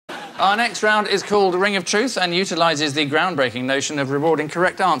Our next round is called Ring of Truth and utilises the groundbreaking notion of rewarding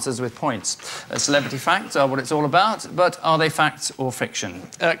correct answers with points. Celebrity facts are what it's all about, but are they facts or fiction?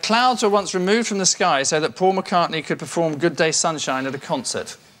 Clouds were once removed from the sky so that Paul McCartney could perform Good Day Sunshine at a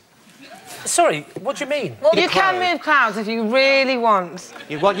concert. Sorry, what do you mean? Well, you can move clouds if you really want.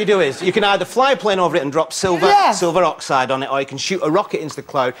 What you do is, you can either fly a plane over it and drop silver oxide on it, or you can shoot a rocket into the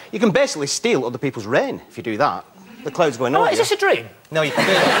cloud. You can basically steal other people's rain if you do that. The cloud's going over. Is this a dream? No, you can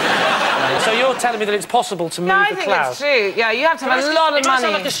do it. So you're telling me that it's possible to move the cloud? I think it's true. Yeah, you have to have a lot of money. It might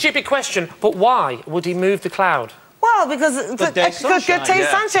sound like a stupid question, but why would he move the cloud? Well, because good day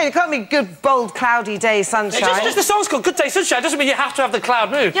sunshine. It can't be good, bold, cloudy day sunshine. Just the song's called Good Day Sunshine. Doesn't mean you have to have the cloud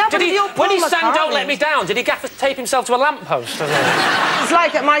moved. Yeah, but when he sang Don't Let Me Down, did he gaffer tape himself to a lamppost? It's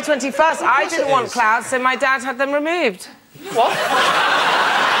like at my 21st, I didn't want clouds, so my dad had them removed. What?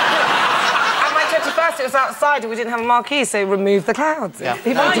 At my 21st, it was outside and we didn't have a marquee, so removed the clouds. Yeah. Did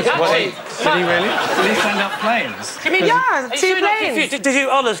he really? Did he send up planes? You mean, yeah, 2 planes. Did you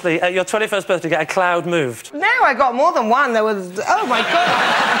honestly, at your 21st birthday, get a cloud moved? No, I got more than one. There was... Oh, my God.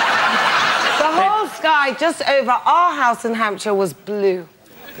 The whole sky just over our house in Hampshire was blue.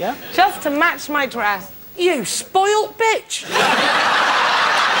 Yeah? Just to match my dress. You spoilt bitch!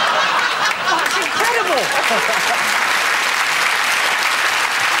 That's incredible!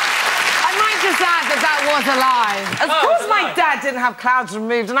 That was a lie. Of course my dad didn't have clouds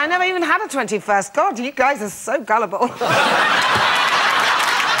removed, and I never even had a 21st. God, you guys are so gullible.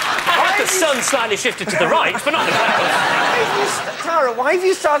 The sun slightly shifted to the right, but not the clouds. Tara, why have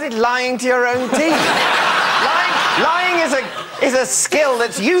you started lying to your own teeth? Lying is a skill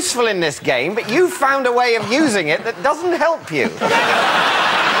that's useful in this game, but you found a way of using it that doesn't help you.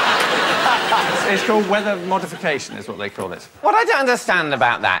 It's called weather modification, is what they call it. What I don't understand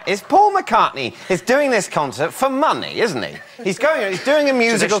about that is Paul McCartney is doing this concert for money, isn't he? He's doing a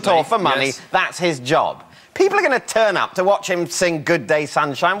musical tour for money. Yes. That's his job. People are going to turn up to watch him sing Good Day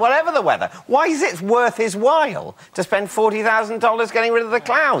Sunshine, whatever the weather. Why is it worth his while to spend $40,000 getting rid of the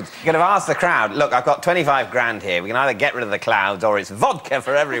clouds? You could have asked the crowd, look, I've got 25 grand here. We can either get rid of the clouds or it's vodka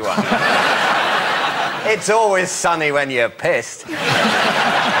for everyone. It's always sunny when you're pissed.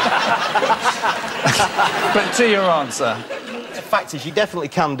 But to your answer. The fact is, you definitely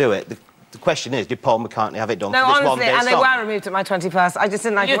can do it. The question is, did Paul McCartney have it done for this honestly, one day and they were removed at my 21st. I just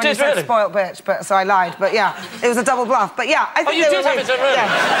didn't like it when you said spoilt bitch, so I lied. But yeah, it was a double bluff. But yeah, I think you did have it done, really?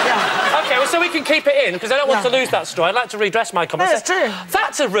 Yeah. OK, well, so we can keep it in, because I don't want to lose that story. I'd like to redress my comments. No, it's true.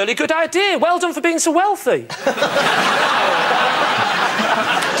 That's a really good idea. Well done for being so wealthy.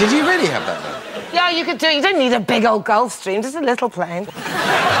 Did you really have that, though? Yeah, you could do it. You don't need a big old Gulfstream, just a little plane. To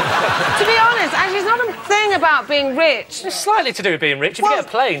be honest, actually, it's not a thing about being rich. It's slightly to do with being rich. If you get a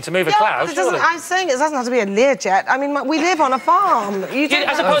plane to move a cloud, I'm saying it doesn't have to be a Learjet. I mean, we live on a farm.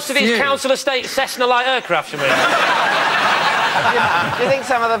 As opposed to these council estate Cessna-like aircraft, you mean? Do you think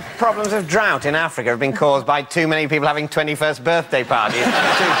some of the problems of drought in Africa have been caused by too many people having 21st birthday parties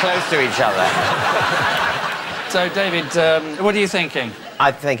too close to each other? So, David, what are you thinking?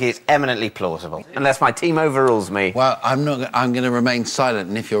 I think it's eminently plausible, unless my team overrules me. Well, I'm going to remain silent,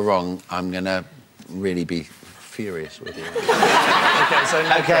 and if you're wrong, I'm going to really be furious with you. OK, so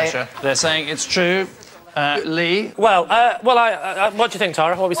no pressure. They're saying it's true. Lee? Well, what do you think,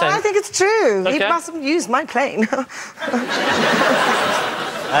 Tara? What are we saying? I think it's true. Okay. He must have used my plane.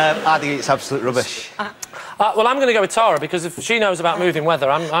 I think it's absolute rubbish. Well, I'm going to go with Tara, because if she knows about moving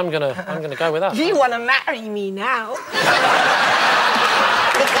weather, I'm going to go with that. You want to marry me now?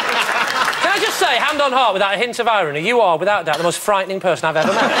 Can I just say, hand on heart, without a hint of irony, you are, without doubt, the most frightening person I've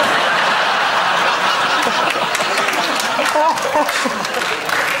ever met.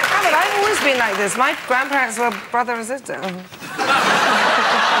 But I've always been like this. My grandparents were brother and sister.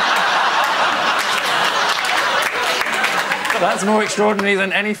 That's more extraordinary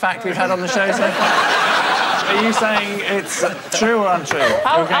than any fact we've had on the show so far. Are you saying it's true or untrue?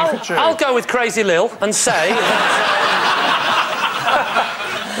 You're going for true. I'll go with Crazy Lil and say...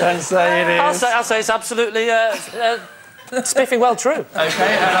 And say it is. I'll say it's absolutely spiffing well true. OK,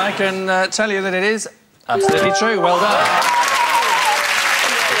 and I can tell you that it is absolutely true. Well done.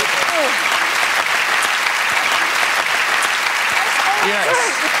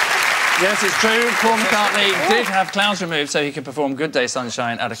 Yes, it's true. Paul McCartney did have clouds removed so he could perform Good Day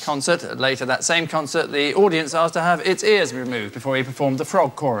Sunshine at a concert. Later that same concert, the audience asked to have its ears removed before he performed the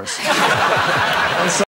frog chorus.